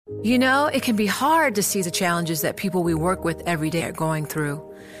You know, it can be hard to see the challenges that people we work with every day are going through.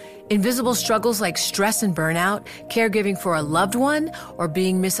 Invisible struggles like stress and burnout, caregiving for a loved one, or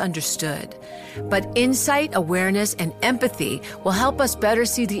being misunderstood. But insight, awareness, and empathy will help us better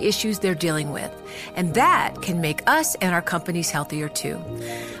see the issues they're dealing with. And that can make us and our companies healthier too.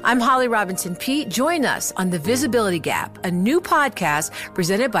 I'm Holly Robinson Peete. Join us on The Visibility Gap, a new podcast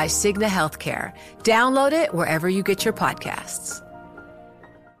presented by Cigna Healthcare. Download it wherever you get your podcasts.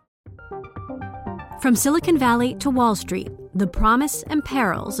 From Silicon Valley to Wall Street, the promise and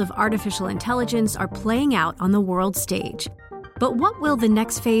perils of artificial intelligence are playing out on the world stage. But what will the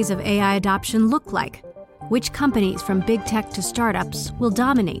next phase of AI adoption look like? Which companies, from big tech to startups, will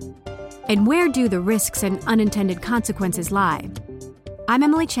dominate? And where do the risks and unintended consequences lie? I'm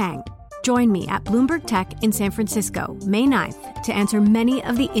Emily Chang. Join me at Bloomberg Tech in San Francisco, May 9th, to answer many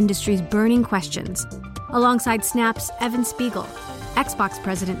of the industry's burning questions, alongside Snap's Evan Spiegel, Xbox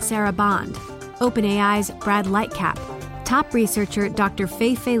President Sarah Bond, OpenAI's Brad Lightcap, top researcher Dr.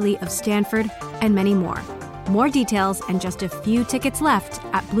 Fei Li of Stanford, and many more. More details and just a few tickets left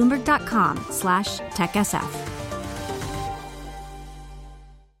at Bloomberg.com/TechSF.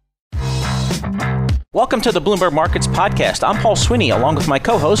 Welcome to the Bloomberg Markets Podcast. I'm Paul Sweeney, along with my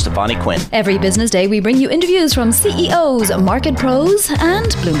co-host, Vonnie Quinn. Every business day, we bring you interviews from CEOs, market pros, and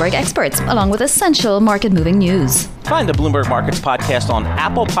Bloomberg experts, along with essential market-moving news. Find the Bloomberg Markets Podcast on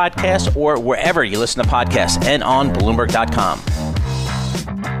Apple Podcasts or wherever you listen to podcasts and on Bloomberg.com.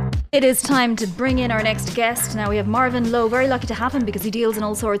 It is time to bring in our next guest. Now we have Marvin Lowe, very lucky to have him because he deals in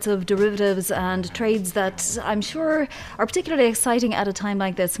all sorts of derivatives and trades that I'm sure are particularly exciting at a time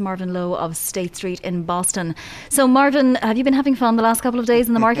like this. Marvin Lowe of State Street in Boston. So Marvin, have you been having fun the last couple of days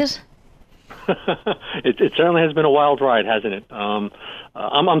in the market? It certainly has been a wild ride, hasn't it? I'm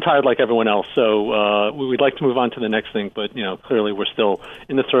tired like everyone else, so we'd like to move on to the next thing, but clearly we're still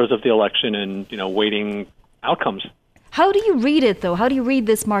in the throes of the election and waiting outcomes. How do you read it, though? How do you read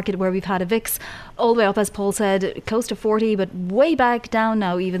this market where we've had a VIX all the way up, as Paul said, close to 40, but way back down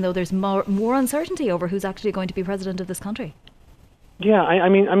now, even though there's more uncertainty over who's actually going to be president of this country? Yeah, I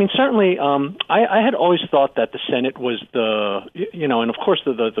mean, certainly, I had always thought that the Senate was and of course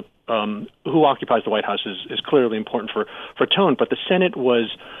the who occupies the White House is clearly important for tone, but the Senate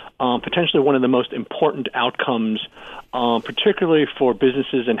was potentially one of the most important outcomes, particularly for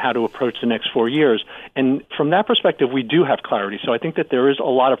businesses and how to approach the next 4 years. And from that perspective, we do have clarity. So I think that there is a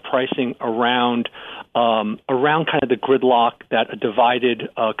lot of pricing around kind of the gridlock that a divided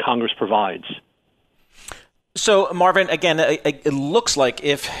Congress provides. So, Marvin, again, it looks like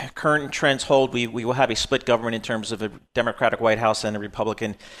if current trends hold, we will have a split government in terms of a Democratic White House and a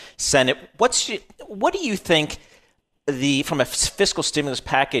Republican Senate. What do you think from a fiscal stimulus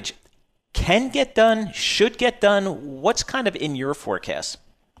package can get done, should get done? What's kind of in your forecast?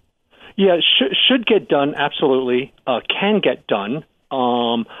 Yeah, should get done, absolutely. Can get done.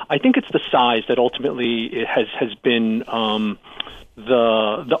 I think it's the size that ultimately it has been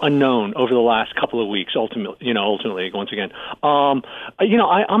the unknown over the last couple of weeks. Ultimately, once again, I'm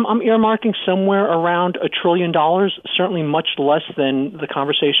earmarking somewhere around $1 trillion. Certainly, much less than the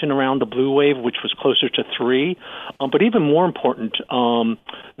conversation around the blue wave, which was closer to $3 trillion. But even more important,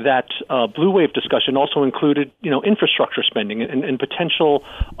 that blue wave discussion also included, infrastructure spending and potential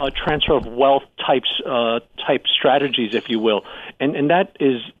transfer of wealth type strategies, if you will, and that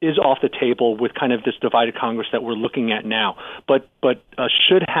is off the table with kind of this divided Congress that we're looking at now. But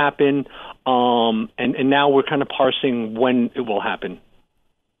should happen, and now we're kind of parsing when it will happen.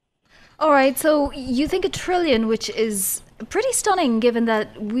 All right, so you think $1 trillion, which is pretty stunning given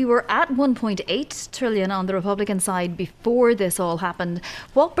that we were at $1.8 trillion on the Republican side before this all happened.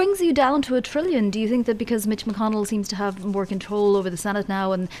 What brings you down to $1 trillion? Do you think that because Mitch McConnell seems to have more control over the Senate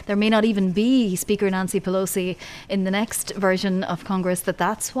now and there may not even be Speaker Nancy Pelosi in the next version of Congress,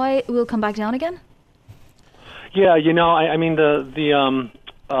 that's why it will come back down again? Yeah, I mean, the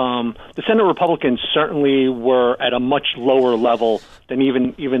Senate Republicans certainly were at a much lower level than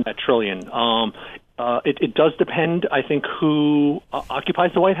even that trillion. It does depend, I think, who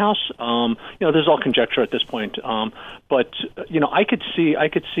occupies the White House. There's all conjecture at this point. But I could see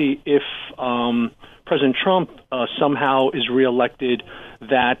if President Trump somehow is reelected,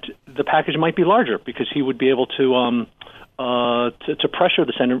 that the package might be larger because he would be able to pressure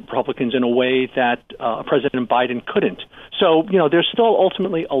the Senate Republicans in a way that President Biden couldn't. So, there's still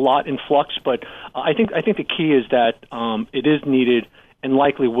ultimately a lot in flux, but I think the key is that it is needed and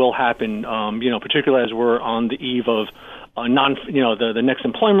likely will happen, particularly as we're on the eve of the next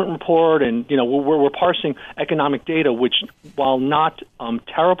employment report, and we're parsing economic data, which, while not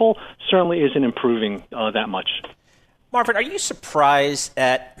terrible, certainly isn't improving that much. Marvin, are you surprised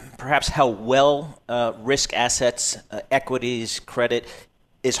at perhaps how well risk assets, equities, credit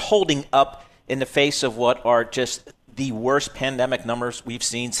is holding up in the face of what are just the worst pandemic numbers we've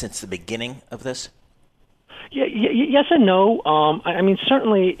seen since the beginning of this? Yeah, yes and no. I mean,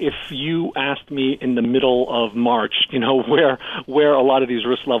 certainly, if you asked me in the middle of March, where a lot of these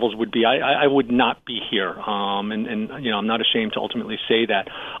risk levels would be, I would not be here. And I'm not ashamed to ultimately say that.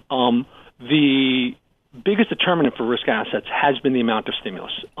 The biggest determinant for risk assets has been the amount of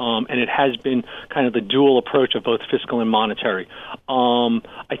stimulus, and it has been kind of the dual approach of both fiscal and monetary.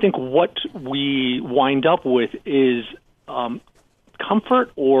 I think what we wind up with is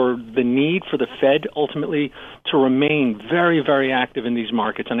comfort or the need for the Fed ultimately to remain very, very active in these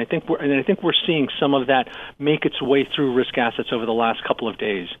markets, and I think we're seeing some of that make its way through risk assets over the last couple of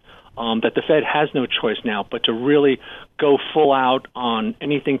days. That the Fed has no choice now but to really go full out on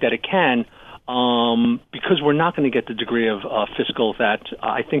anything that it can, because we're not going to get the degree of fiscal that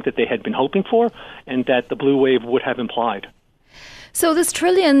I think that they had been hoping for, and that the blue wave would have implied. So this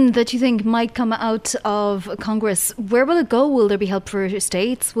trillion that you think might come out of Congress, where will it go? Will there be help for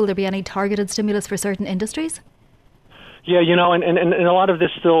states? Will there be any targeted stimulus for certain industries? Yeah, and a lot of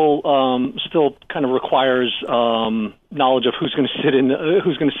this still kind of requires knowledge of who's going to sit in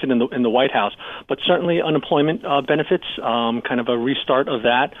the White House. But certainly unemployment benefits, kind of a restart of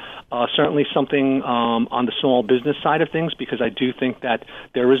that. Certainly something on the small business side of things, because I do think that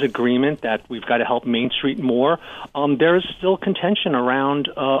there is agreement that we've got to help Main Street more. There is still contention around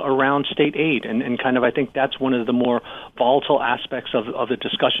state aid, and kind of I think that's one of the more volatile aspects of the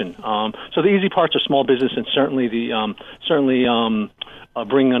discussion. So the easy parts are small business, and certainly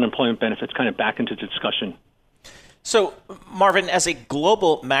bringing unemployment benefits kind of back into the discussion. So, Marvin, as a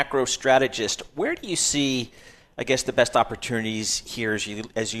global macro strategist, where do you see, I guess, the best opportunities here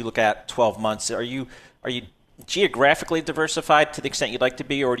as you look at 12 months? Are you geographically diversified to the extent you'd like to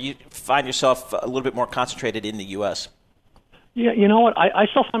be, or do you find yourself a little bit more concentrated in the U.S.? Yeah, you know what? I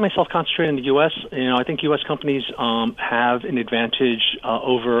still find myself concentrated in the U.S. I think U.S. companies have an advantage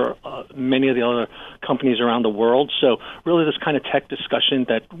over many of the other companies around the world. So really this kind of tech discussion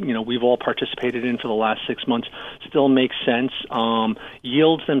that, we've all participated in for the last 6 months still makes sense.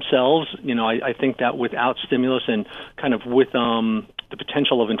 Yields themselves, I think that without stimulus and kind of with the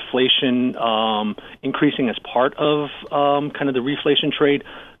potential of inflation increasing as part of kind of the reflation trade,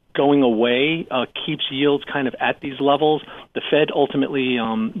 going away keeps yields kind of at these levels. The Fed ultimately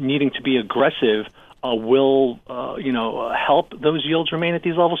needing to be aggressive will help those yields remain at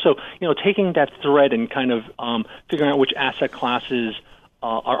these levels. So, taking that thread and kind of figuring out which asset classes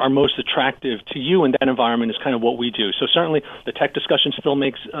are most attractive to you in that environment is kind of what we do. So certainly the tech discussion still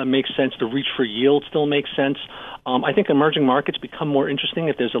makes sense. The reach for yield still makes sense. I think emerging markets become more interesting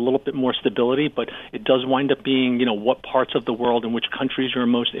if there's a little bit more stability, but it does wind up being, what parts of the world and which countries you're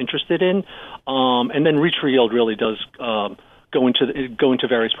most interested in. And then reach for yield really does go into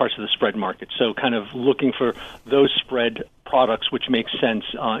various parts of the spread market. So kind of looking for those spread products which make sense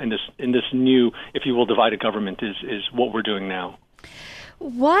in this new, if you will, divided government is what we're doing now.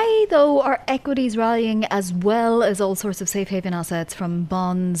 Why, though, are equities rallying as well as all sorts of safe haven assets, from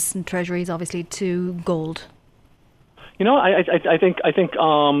bonds and treasuries, obviously, to gold? I think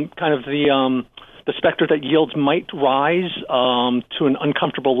kind of the specter that yields might rise to an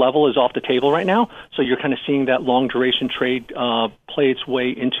uncomfortable level is off the table right now. So you're kind of seeing that long duration trade play its way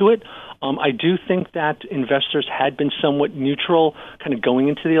into it. I do think that investors had been somewhat neutral kind of going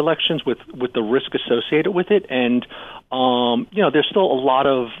into the elections with the risk associated with it. And, there's still a lot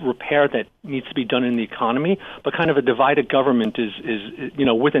of repair that needs to be done in the economy, but kind of a divided government is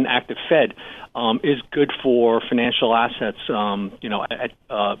with an active Fed is good for financial assets, as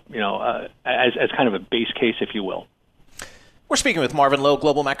kind of a base case, if you will. We're speaking with Marvin Lowe,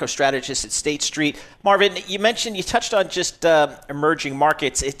 global macro strategist at State Street. Marvin, you touched on just emerging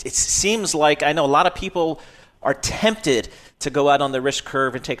markets. It seems like, I know a lot of people are tempted to go out on the risk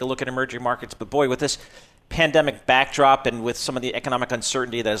curve and take a look at emerging markets. But boy, with this pandemic backdrop and with some of the economic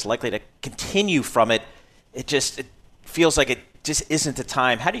uncertainty that is likely to continue from it, it feels like it just isn't the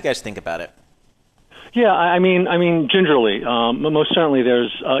time. How do you guys think about it? Yeah, I mean, gingerly, most certainly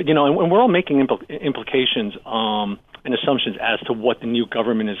there's, and we're all making implications and assumptions as to what the new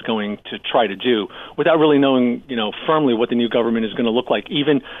government is going to try to do, without really knowing, firmly what the new government is going to look like.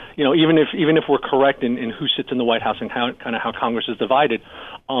 Even if we're correct in who sits in the White House and how Congress is divided,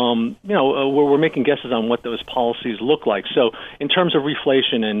 we're making guesses on what those policies look like. So in terms of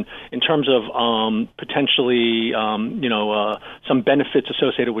reflation and in terms of potentially, some benefits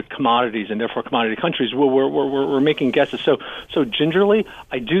associated with commodities and therefore commodity countries, we're making guesses. So gingerly,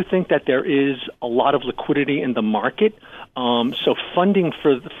 I do think that there is a lot of liquidity in the market. So funding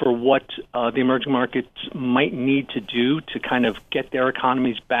for what the emerging markets might need to do to kind of get their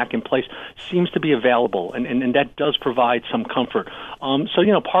economies back in place seems to be available, and that does provide some comfort.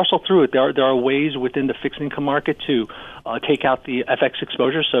 Parcel through it. There are ways within the fixed income market to take out the FX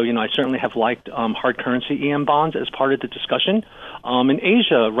exposure. So, I certainly have liked hard currency EM bonds as part of the discussion. In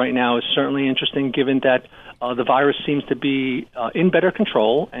Asia right now is certainly interesting given that the virus seems to be in better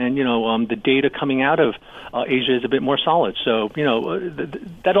control, and the data coming out of Asia is a bit more solid. So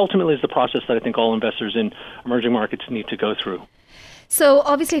that ultimately is the process that I think all investors in emerging markets need to go through. So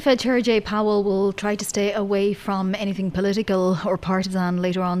obviously Fed Chair Jay Powell will try to stay away from anything political or partisan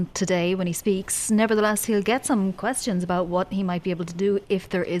later on today when he speaks. Nevertheless, he'll get some questions about what he might be able to do if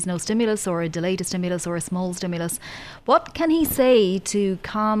there is no stimulus or a delay to stimulus or a small stimulus. What can he say to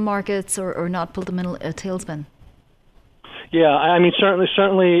calm markets or not pull them in a tailspin? Yeah, I mean,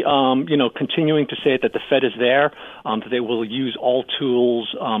 certainly, continuing to say that the Fed is there, that they will use all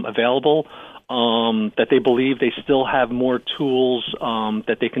tools available, that they believe they still have more tools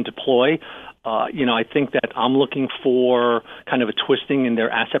that they can deploy. I think that I'm looking for kind of a twisting in their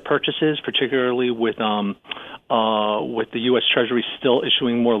asset purchases, particularly with the U.S. Treasury still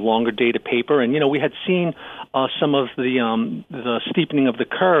issuing more longer dated paper. And, we had seen some of the steepening of the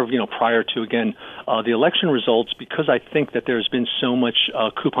curve, prior to, again, the election results, because I think that there's been so much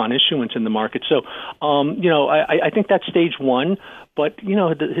coupon issuance in the market. So, I think that's stage one. But,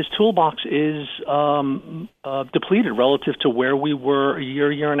 his toolbox is depleted relative to where we were a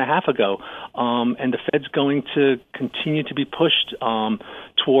year and a half ago. And the Fed's going to continue to be pushed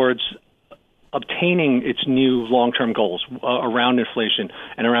towards obtaining its new long-term goals around inflation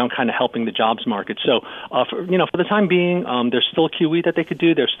and around kind of helping the jobs market. So, for the time being, there's still QE that they could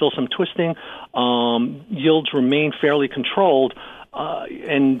do. There's still some twisting. Yields remain fairly controlled.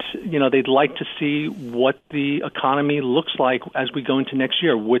 And they'd like to see what the economy looks like as we go into next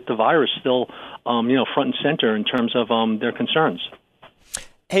year with the virus still, front and center in terms of their concerns.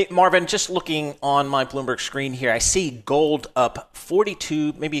 Hey, Marvin, just looking on my Bloomberg screen here, I see gold up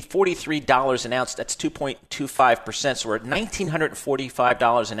 $42, maybe $43 an ounce. That's 2.25%. So we're at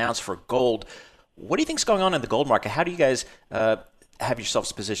 $1,945 an ounce for gold. What do you think is going on in the gold market? How do you guys have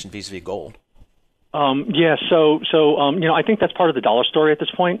yourselves positioned vis-a-vis gold? I think that's part of the dollar story at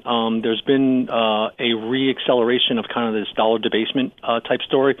this point. There's been a re-acceleration of kind of this dollar debasement type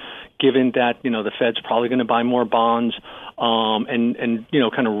story, given that, the Fed's probably going to buy more bonds, and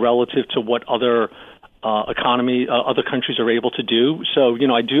kind of relative to what other other countries are able to do. So,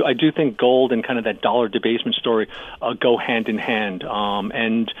 I do think gold and kind of that dollar debasement story go hand in hand.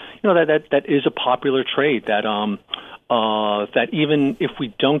 That is a popular trade that that even if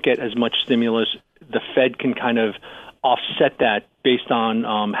we don't get as much stimulus, the Fed can kind of offset that based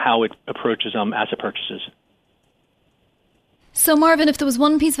on how it approaches asset purchases. So, Marvin, if there was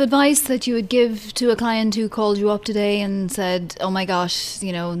one piece of advice that you would give to a client who called you up today and said, "Oh my gosh,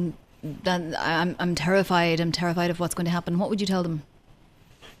 that I'm terrified of what's going to happen," what would you tell them?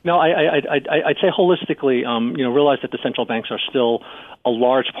 No, I'd say holistically, realize that the central banks are still a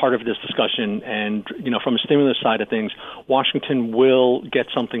large part of this discussion, and from a stimulus side of things, Washington will get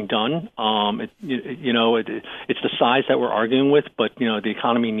something done. It's the size that we're arguing with, but the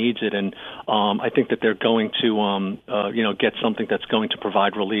economy needs it, and I think that they're going to get something that's going to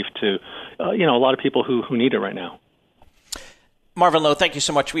provide relief to a lot of people who need it right now. Marvin Lowe, thank you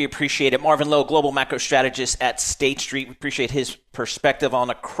so much. We appreciate it. Marvin Lowe, global macro strategist at State Street. We appreciate his perspective on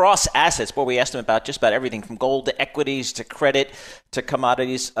across assets. Boy, we asked him about just about everything from gold to equities to credit to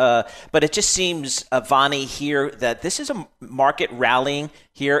commodities. But it just seems, Vani, here that this is a market rallying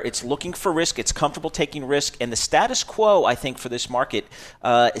here. It's looking for risk. It's comfortable taking risk. And the status quo, I think, for this market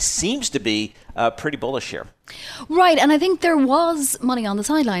seems to be pretty bullish here. Right, and I think there was money on the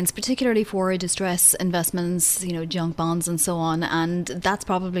sidelines, particularly for distress investments, junk bonds and so on, and that's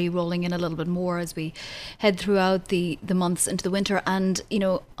probably rolling in a little bit more as we head throughout the months into the winter. And,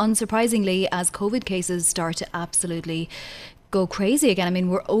 unsurprisingly, as COVID cases start to absolutely go crazy again. I mean,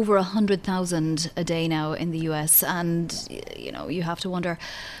 we're over 100,000 a day now in the US, and, you have to wonder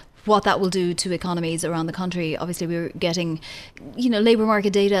what that will do to economies around the country. Obviously, we're getting, labour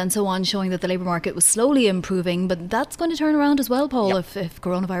market data and so on showing that the labour market was slowly improving, but that's going to turn around as well, Paul, if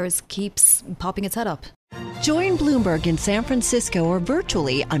coronavirus keeps popping its head up. Join Bloomberg in San Francisco or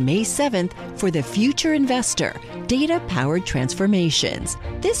virtually on May 7th for The Future Investor. Data-Powered Transformations.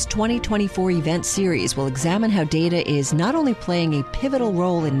 This 2024 event series will examine how data is not only playing a pivotal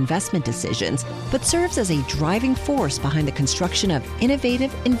role in investment decisions, but serves as a driving force behind the construction of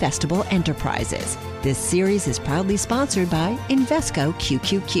innovative, investable enterprises. This series is proudly sponsored by Invesco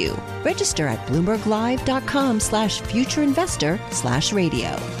QQQ. Register at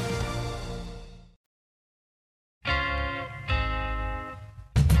bloomberglive.com/futureinvestor/radio.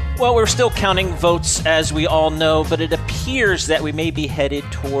 Well, we're still counting votes, as we all know, but it appears that we may be headed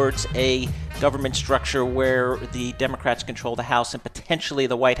towards a government structure where the Democrats control the House and potentially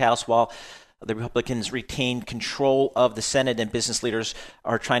the White House, while the Republicans retain control of the Senate, and business leaders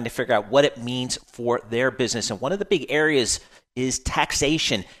are trying to figure out what it means for their business. And one of the big areas is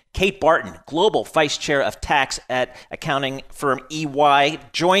taxation. Kate Barton, Global Vice Chair of Tax at accounting firm EY,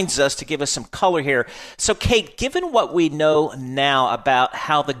 joins us to give us some color here. So, Kate, given what we know now about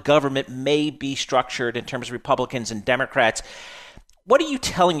how the government may be structured in terms of Republicans and Democrats, what are you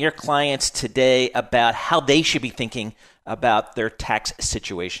telling your clients today about how they should be thinking about their tax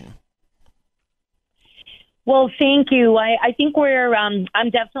situation? Well, thank you. I think I'm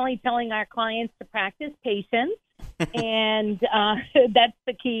definitely telling our clients to practice patience. And that's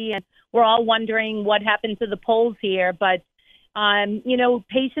the key. And we're all wondering what happened to the polls here. But,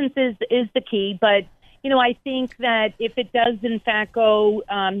 patience is the key. But, I think that if it does, in fact, go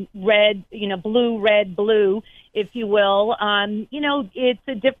red, blue, red, blue, if you will, it's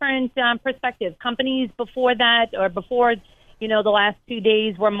a different perspective. Companies before that or before, the last 2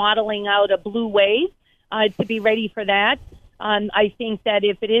 days were modeling out a blue wave to be ready for that. I think that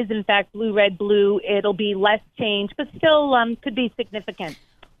if it is, in fact, blue, red, blue, it'll be less change, but still could be significant.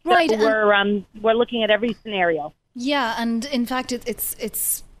 Right. So we're looking at every scenario. Yeah, and in fact,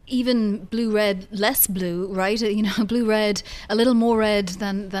 it's even blue, red, less blue, right? Blue, red, a little more red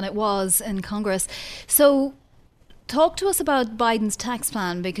than it was in Congress. So talk to us about Biden's tax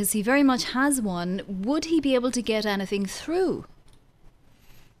plan, because he very much has one. Would he be able to get anything through?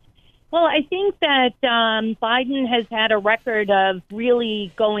 Well, I think that Biden has had a record of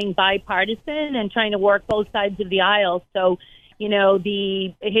really going bipartisan and trying to work both sides of the aisle. So,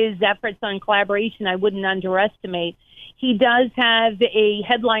 his efforts on collaboration, I wouldn't underestimate. He does have a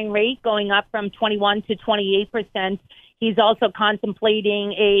headline rate going up from 21 to 28%. He's also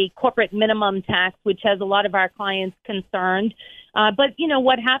contemplating a corporate minimum tax, which has a lot of our clients concerned. But,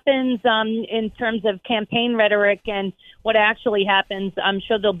 what happens in terms of campaign rhetoric and what actually happens, I'm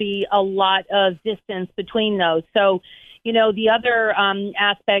sure there'll be a lot of distance between those. So, the other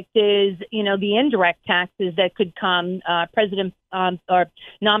aspect is, the indirect taxes that could come. President or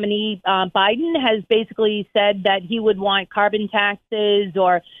nominee Biden has basically said that he would want carbon taxes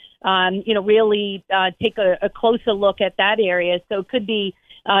or, really take a closer look at that area. So it could be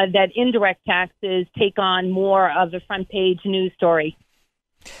that indirect taxes take on more of a front page news story.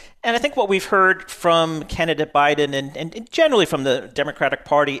 And I think what we've heard from candidate Biden and generally from the Democratic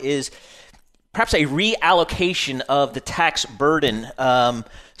Party is perhaps a reallocation of the tax burden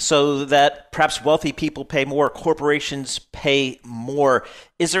so that perhaps wealthy people pay more, corporations pay more.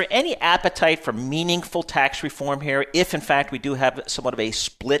 Is there any appetite for meaningful tax reform here if, in fact, we do have somewhat of a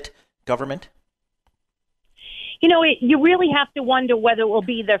split government? You really have to wonder whether it will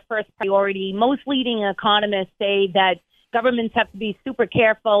be their first priority. Most leading economists say that governments have to be super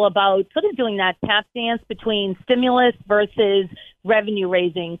careful about sort of doing that tap dance between stimulus versus revenue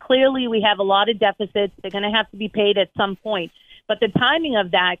raising. Clearly, we have a lot of deficits. They're going to have to be paid at some point. But the timing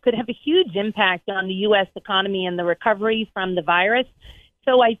of that could have a huge impact on the U.S. economy and the recovery from the virus.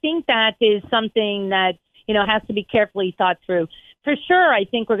 So I think that is something that, has to be carefully thought through. For sure, I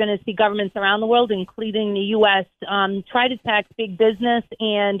think we're going to see governments around the world, including the U.S., try to tax big business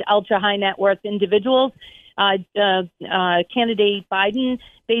and ultra-high net worth individuals. Candidate Biden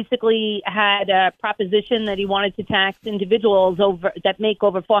basically had a proposition that he wanted to tax individuals that make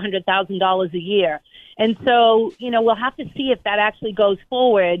over $400,000 a year. And so, we'll have to see if that actually goes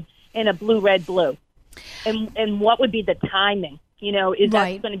forward in a blue, red, blue. And what would be the timing? Is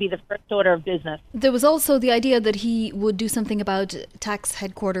that going to be the first order of business? There was also the idea that he would do something about tax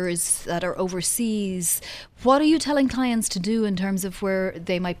headquarters that are overseas. What are you telling clients to do in terms of where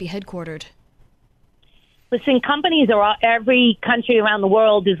they might be headquartered? Listen, every country around the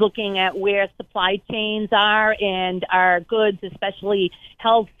world is looking at where supply chains are and our goods, especially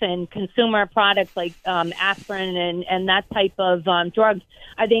health and consumer products like aspirin and that type of drugs.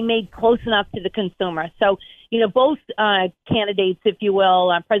 Are they made close enough to the consumer? So, both candidates, if you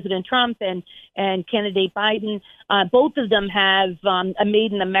will, President Trump and candidate Biden, both of them have a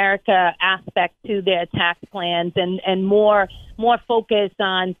Made in America aspect to their tax plans and more focus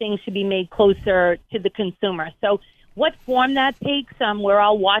on things should be made closer to the consumer. So what form that takes, we're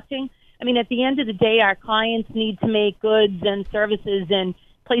all watching. I mean, at the end of the day, our clients need to make goods and services in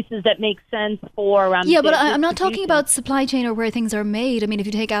places that make sense for but I'm not talking about supply chain or where things are made. I mean, if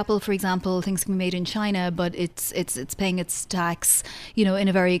you take Apple, for example, things can be made in China, but it's paying its tax, in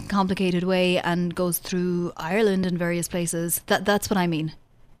a very complicated way and goes through Ireland and various places. That's what I mean.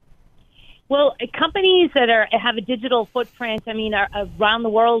 Well, companies that have a digital footprint, I mean, are around the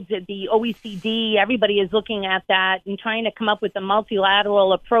world, the OECD, everybody is looking at that and trying to come up with a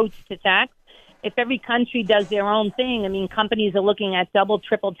multilateral approach to tax. If every country does their own thing, I mean, companies are looking at double,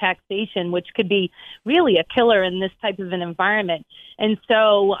 triple taxation, which could be really a killer in this type of an environment. And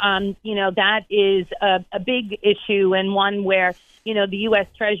so, that is a big issue and one where, the U.S.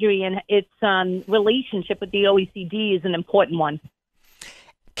 Treasury and its relationship with the OECD is an important one.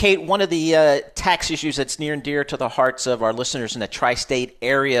 Kate, one of the tax issues that's near and dear to the hearts of our listeners in the tri-state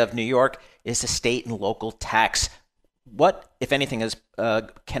area of New York is the state and local tax. What, if anything, has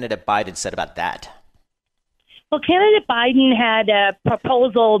candidate Biden said about that? Well, candidate Biden had a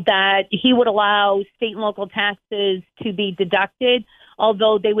proposal that he would allow state and local taxes to be deducted,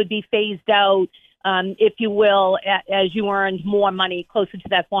 although they would be phased out, if you will, as you earned more money, closer to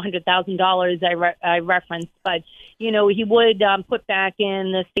that $400,000 I referenced. But, he would put back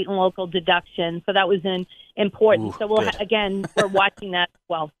in the state and local deduction. So that was important. So we're watching that as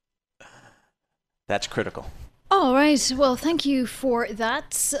well. That's critical. All right. Well, thank you for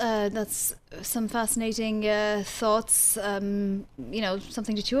that. That's some fascinating thoughts. Something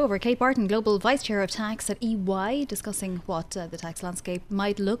to chew over. Kate Barton, Global Vice Chair of Tax at EY, discussing what the tax landscape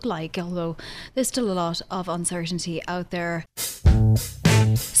might look like, although there's still a lot of uncertainty out there.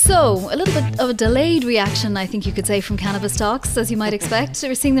 So, a little bit of a delayed reaction, I think you could say, from cannabis stocks, as you might expect.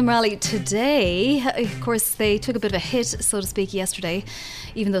 We're seeing them rally today. Of course, they took a bit of a hit, so to speak, yesterday,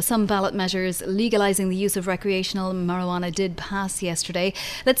 even though some ballot measures legalising the use of recreational marijuana did pass yesterday.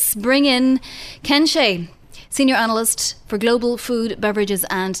 Let's bring in Ken Shea, Senior Analyst for Global Food, Beverages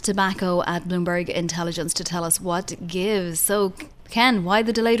and Tobacco at Bloomberg Intelligence, to tell us what gives. So, Ken, why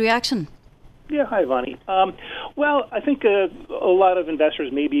the delayed reaction? Yeah, hi, Vonnie. Well, I think a lot of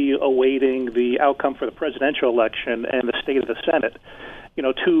investors may be awaiting the outcome for the presidential election and the state of the Senate.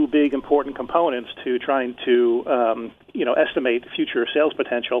 Two big important components to trying to, estimate future sales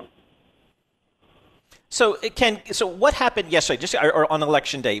potential. So, Ken, what happened yesterday, or on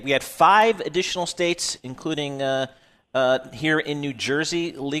election day? We had 5 additional states, including here in New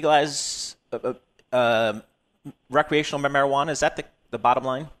Jersey, legalize recreational marijuana. Is that the bottom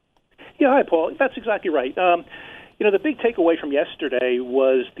line? Yeah, hi, Paul. That's exactly right. The big takeaway from yesterday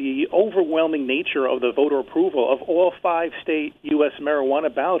was the overwhelming nature of the voter approval of all 5 state U.S.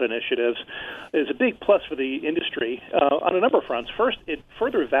 marijuana ballot initiatives is a big plus for the industry on a number of fronts. First, it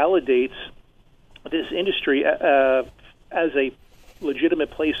further validates this industry as a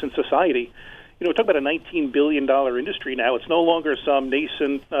legitimate place in society. We're talking about a $19 billion industry now. It's no longer some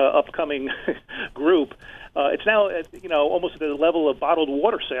nascent, upcoming group. It's now at, almost at the level of bottled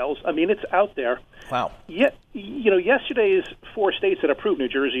water sales. I mean, it's out there. Wow. Yet, yesterday's 4 states that approved, New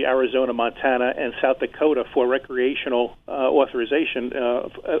Jersey, Arizona, Montana, and South Dakota, for recreational authorization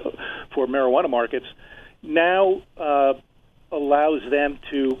for marijuana markets, now allows them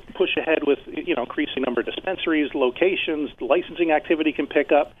to push ahead with, increasing number of dispensaries, locations, the licensing activity can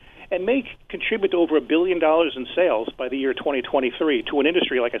pick up, and may contribute to over $1 billion in sales by the year 2023 to an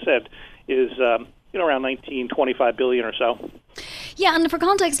industry, like I said, is around $25 billion or so. Yeah, and for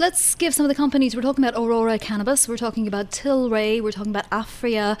context, let's give some of the companies. We're talking about Aurora Cannabis, we're talking about Tilray, we're talking about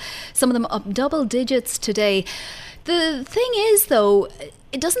Afria, some of them up double digits today. The thing is, though,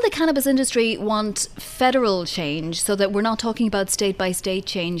 doesn't the cannabis industry want federal change, so that we're not talking about state-by-state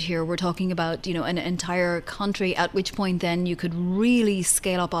change here? We're talking about, an entire country, at which point then you could really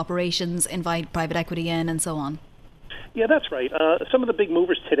scale up operations, invite private equity in, and so on. Yeah, that's right. Some of the big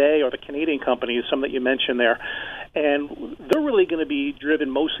movers today are the Canadian companies, some that you mentioned there, and they're really going to be driven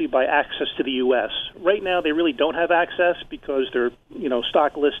mostly by access to the U.S. Right now, they really don't have access because their,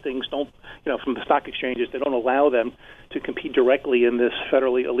 stock listings don't, from the stock exchanges, they don't allow them to compete directly in this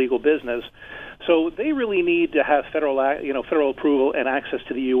federally illegal business. So they really need to have federal approval and access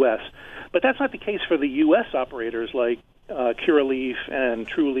to the U.S. But that's not the case for the U.S. operators like Curaleaf and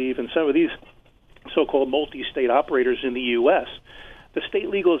TrueLeaf and some of these so-called multi-state operators in the U.S. The state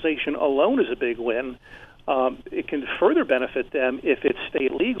legalization alone is a big win. It can further benefit them if it's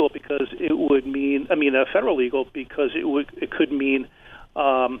state legal, because it would mean, federal legal, because it could mean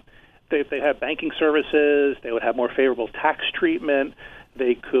if they have banking services, they would have more favorable tax treatment.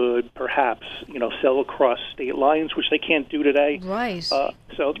 They could perhaps, sell across state lines, which they can't do today. Right. So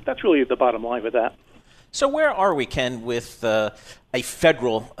that's really the bottom line with that. So where are we, Ken, with a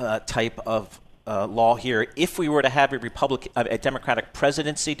federal type of law here? If we were to have a Democratic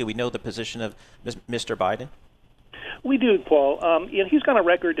presidency, do we know the position of Mr. Biden? We do, Paul. He's got a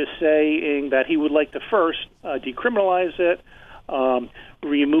record to saying that he would like to first decriminalize it,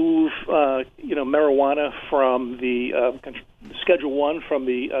 remove marijuana from the Schedule 1 from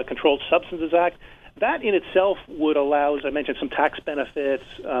the Controlled Substances Act. That in itself would allow, as I mentioned, some tax benefits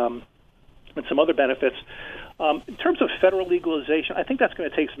and some other benefits. In terms of federal legalization, I think that's going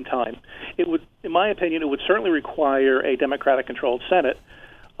to take some time. It would, in my opinion, it would certainly require a Democratic-controlled Senate,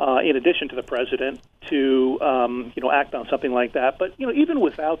 in addition to the president, to act on something like that. But even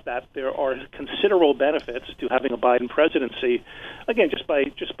without that, there are considerable benefits to having a Biden presidency. Again, just by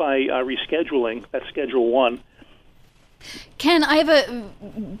rescheduling that Schedule 1. Ken, I have a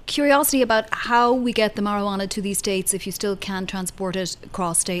curiosity about how we get the marijuana to these states if you still can't transport it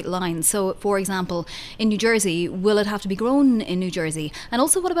across state lines. So, for example, in New Jersey, will it have to be grown in New Jersey? And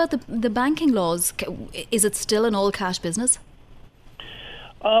also, what about the banking laws? Is it still an all-cash business?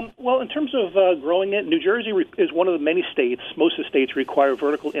 Well, in terms of growing it, New Jersey is one of the many states. Most of the states require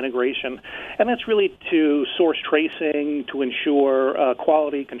vertical integration, and that's really to source tracing, to ensure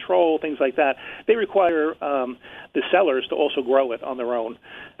quality control, things like that. They require the sellers to also grow it on their own,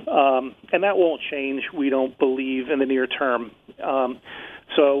 and that won't change, we don't believe, in the near term.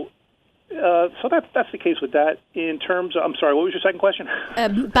 So that's the case with that. In terms of, I'm sorry, what was your second question?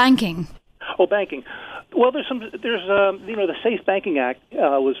 Banking. Oh, banking. Well, there's the Safe Banking Act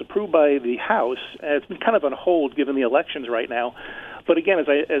was approved by the House. It's been kind of on hold given the elections right now. But again, as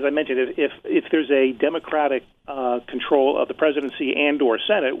I mentioned, if there's a Democratic control of the presidency and/or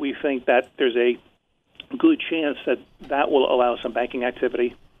Senate, we think that there's a good chance that will allow some banking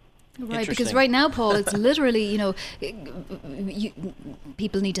activity. Right, because right now, Paul, it's literally,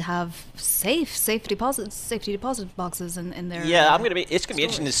 people need to have safe deposit boxes in their. Yeah, it's going to be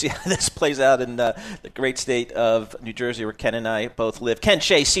interesting to see how this plays out in the great state of New Jersey, where Ken and I both live. Ken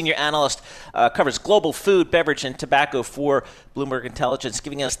Shea, senior analyst, covers global food, beverage, and tobacco for Bloomberg Intelligence,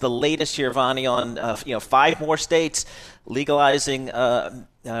 giving us the latest here, Vani, on 5 more states legalizing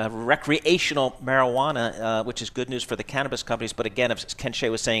recreational marijuana, which is good news for the cannabis companies. But again, as Ken Shea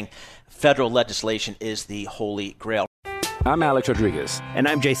was saying, federal legislation is the holy grail. I'm Alex Rodriguez. And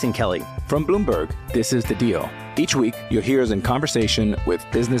I'm Jason Kelly. From Bloomberg, this is The Deal. Each week, you'll hear us in conversation with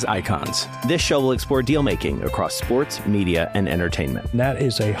business icons. This show will explore deal-making across sports, media, and entertainment. That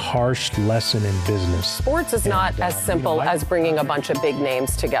is a harsh lesson in business. Sports is not as simple as bringing a bunch of big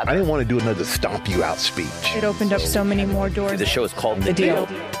names together. I didn't want to do another stomp you out speech. It opened up so many more doors. The show is called The Deal.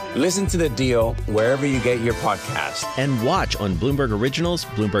 Listen to The Deal wherever you get your podcast. And watch on Bloomberg Originals,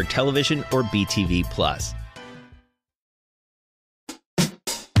 Bloomberg Television, or BTV+.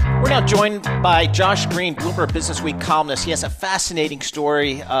 We're now joined by Josh Green, Bloomberg Business Week columnist. He has a fascinating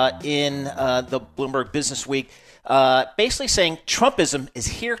story in the Bloomberg Business Week, basically saying Trumpism is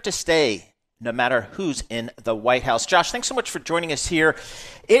here to stay no matter who's in the White House. Josh, thanks so much for joining us here.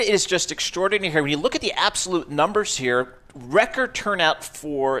 It is just extraordinary here. When you look at the absolute numbers here, record turnout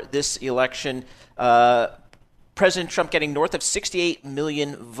for this election, President Trump getting north of 68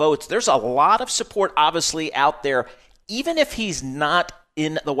 million votes. There's a lot of support, obviously, out there. Even if he's not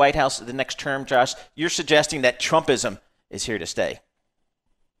in the White House the next term, Josh, you're suggesting that Trumpism is here to stay.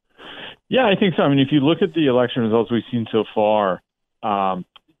 Yeah, I think so. I mean, if you look at the election results we've seen so far,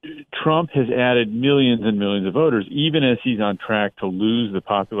 Trump has added millions and millions of voters, even as he's on track to lose the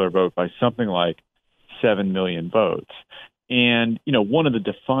popular vote by something like 7 million votes. And, one of the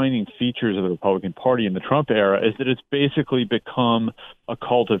defining features of the Republican Party in the Trump era is that it's basically become a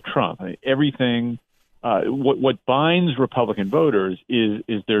cult of Trump. I mean, everything. What binds Republican voters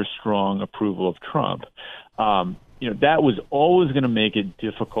is their strong approval of Trump. That was always going to make it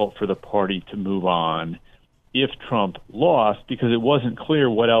difficult for the party to move on if Trump lost, because it wasn't clear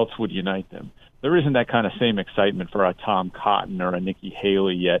what else would unite them. There isn't that kind of same excitement for a Tom Cotton or a Nikki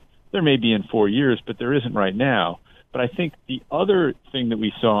Haley yet. There may be in 4 years, but there isn't right now. But I think the other thing that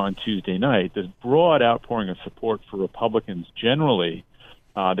we saw on Tuesday night, this broad outpouring of support for Republicans generally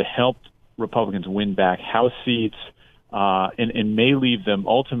that helped Republicans win back House seats and may leave them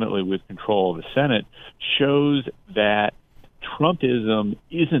ultimately with control of the Senate, shows that Trumpism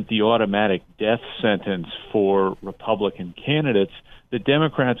isn't the automatic death sentence for Republican candidates that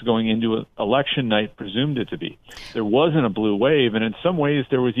Democrats going into election night presumed it to be. There wasn't a blue wave, and in some ways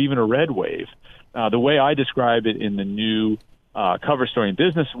there was even a red wave. The way I describe it in the new cover story in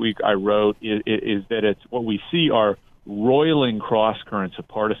Business Week I wrote is that it's what we see are roiling cross currents of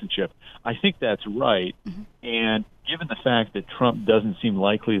partisanship. I think that's right. Mm-hmm. And given the fact that Trump doesn't seem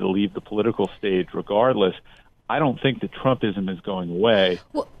likely to leave the political stage regardless, I don't think that Trumpism is going away,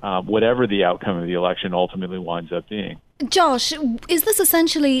 whatever the outcome of the election ultimately winds up being. Josh, is this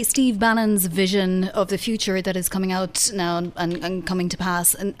essentially Steve Bannon's vision of the future that is coming out now and coming to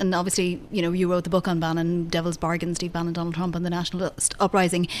pass? And obviously, you wrote the book on Bannon, Devil's Bargain, Steve Bannon, Donald Trump, and the Nationalist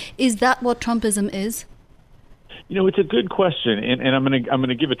Uprising. Is that what Trumpism is? It's a good question, and I'm going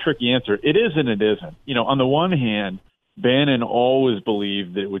to give a tricky answer. It is and it isn't. On the one hand, Bannon always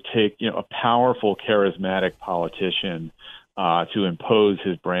believed that it would take, a powerful, charismatic politician to impose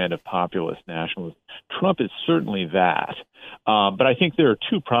his brand of populist nationalism. Trump is certainly that. But I think there are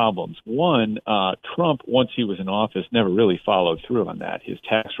two problems. One, Trump, once he was in office, never really followed through on that. His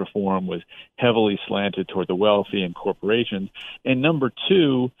tax reform was heavily slanted toward the wealthy and corporations. And number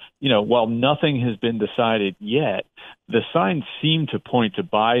two, while nothing has been decided yet, the signs seem to point to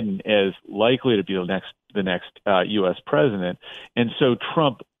Biden as likely to be the next U.S. president. And so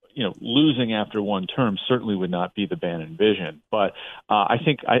Trump, losing after one term certainly would not be the Bannon vision. But I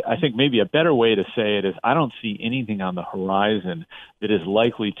think maybe a better way to say it is I don't see anything on the horizon that is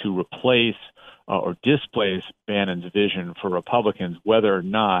likely to replace or displace Bannon's vision for Republicans, whether or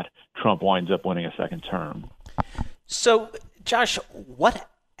not Trump winds up winning a second term. So, Josh, what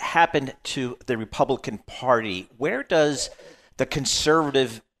happened to the Republican Party? Where does the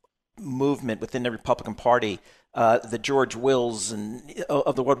conservative movement within the Republican Party, the George Wills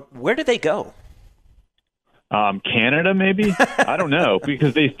of the world, where do they go? Canada, maybe? I don't know,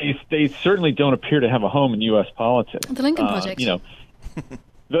 because they certainly don't appear to have a home in U.S. politics. The Lincoln Project.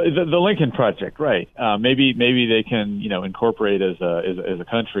 The Lincoln Project, right? Maybe they can incorporate as a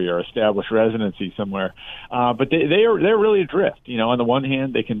country or establish residency somewhere. But they're really adrift. On the one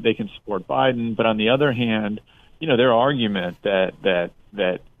hand, they can support Biden, but on the other hand, their argument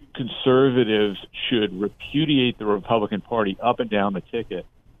that conservatives should repudiate the Republican Party up and down the ticket.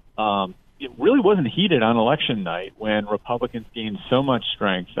 It really wasn't heated on election night when Republicans gained so much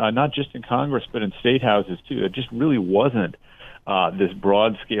strength, not just in Congress, but in state houses, too. It just really wasn't this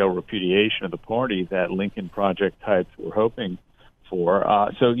broad-scale repudiation of the party that Lincoln Project types were hoping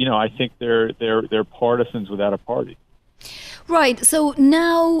for. So, I think they're partisans without a party. Right. So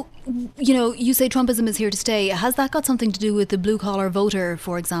now, you say Trumpism is here to stay. Has that got something to do with the blue-collar voter,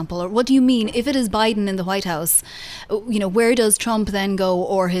 for example? Or what do you mean? If it is Biden in the White House, where does Trump then go,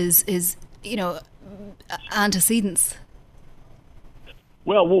 or his antecedents?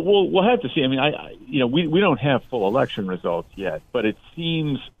 Well, we'll have to see. I mean, we don't have full election results yet, but it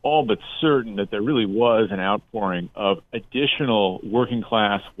seems all but certain that there really was an outpouring of additional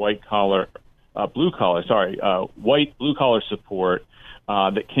working-class, white blue-collar support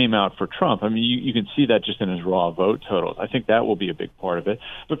that came out for Trump. I mean, you can see that just in his raw vote totals. I think that will be a big part of it.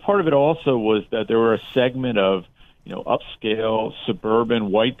 But part of it also was that there were a segment of, upscale, suburban,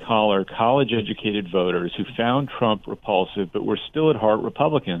 white-collar, college-educated voters who found Trump repulsive but were still at heart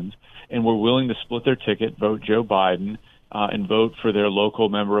Republicans and were willing to split their ticket, vote Joe Biden, and vote for their local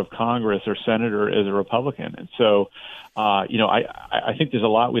member of Congress or senator as a Republican. And so, I think there's a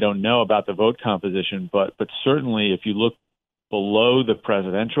lot we don't know about the vote composition, but certainly if you look below the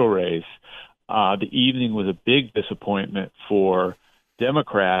presidential race, the evening was a big disappointment for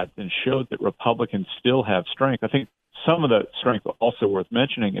Democrats and showed that Republicans still have strength. I think some of the strength also worth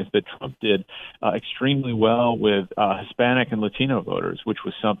mentioning is that Trump did extremely well with Hispanic and Latino voters, which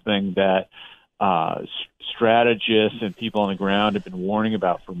was something that strategists and people on the ground have been warning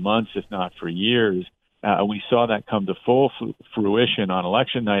about for months, if not for years. We saw that come to full fruition on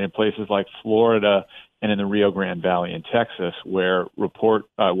election night in places like Florida and in the Rio Grande Valley in Texas, where support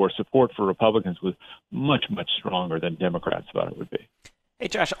for Republicans was much, much stronger than Democrats thought it would be. Hey,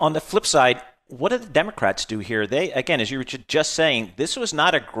 Josh, on the flip side, what did the Democrats do here? They, again, as you were just saying, this was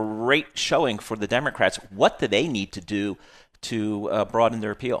not a great showing for the Democrats. What do they need to do to broaden their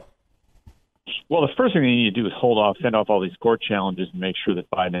appeal? Well, the first thing they need to do is send off all these court challenges and make sure that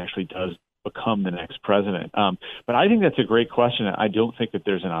Biden actually does become the next president. But I think that's a great question. I don't think that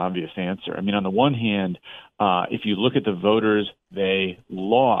there's an obvious answer. I mean, on the one hand, if you look at the voters they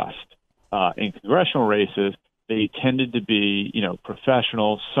lost in congressional races, they tended to be,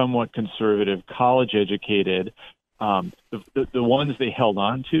 professional, somewhat conservative, college-educated, The ones they held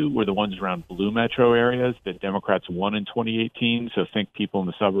on to were the ones around blue metro areas that Democrats won in 2018. So think people in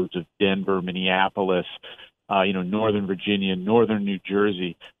the suburbs of Denver, Minneapolis, Northern Virginia, Northern New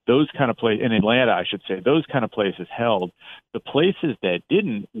Jersey, those kind of places, in Atlanta, I should say, those kind of places held. The places that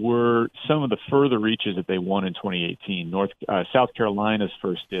didn't were some of the further reaches that they won in 2018. South Carolina's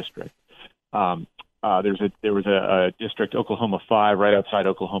first district. There was a district, Oklahoma 5, right outside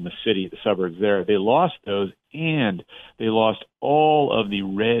Oklahoma City, the suburbs there. They lost those, and they lost all of the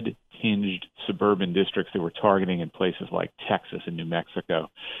red-tinged suburban districts they were targeting in places like Texas and New Mexico.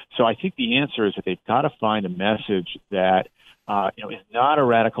 So I think the answer is that they've got to find a message that is not a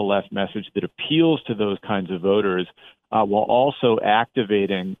radical left message that appeals to those kinds of voters, while also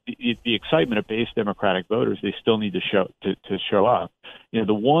activating the excitement of base Democratic voters. They still need to show up.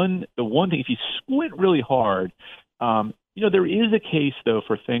 The one thing, if you squint really hard, there is a case though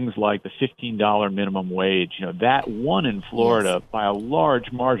for things like the $15 minimum wage. That won in Florida by a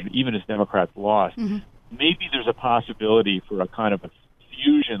large margin, even as Democrats lost. Mm-hmm. Maybe there's a possibility for a kind of a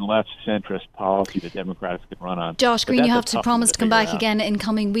fusion left-centrist policy that Democrats could run on. Josh Green, you have to promise to come back again in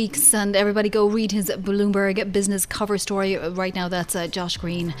coming weeks, and everybody go read his Bloomberg Business cover story right now. That's Josh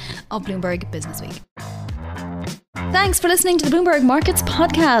Green of Bloomberg Business Week. Thanks for listening to the Bloomberg Markets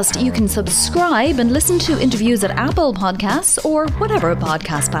Podcast. You can subscribe and listen to interviews at Apple Podcasts or whatever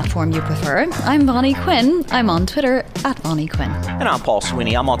podcast platform you prefer. I'm Vonnie Quinn. I'm on Twitter at Vonnie Quinn. And I'm Paul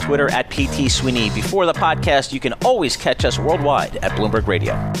Sweeney. I'm on Twitter at PT Sweeney. Before the podcast, you can always catch us worldwide at Bloomberg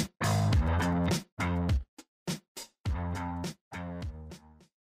Radio.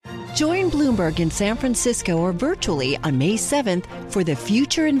 Join Bloomberg in San Francisco or virtually on May 7th for The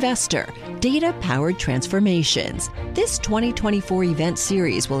Future Investor, Data-Powered Transformations. This 2024 event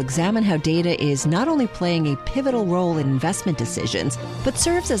series will examine how data is not only playing a pivotal role in investment decisions, but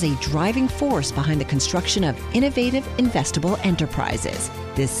serves as a driving force behind the construction of innovative, investable enterprises.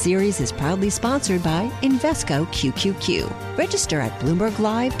 This series is proudly sponsored by Invesco QQQ. Register at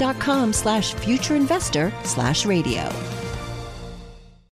BloombergLive.com/futureinvestor/radio.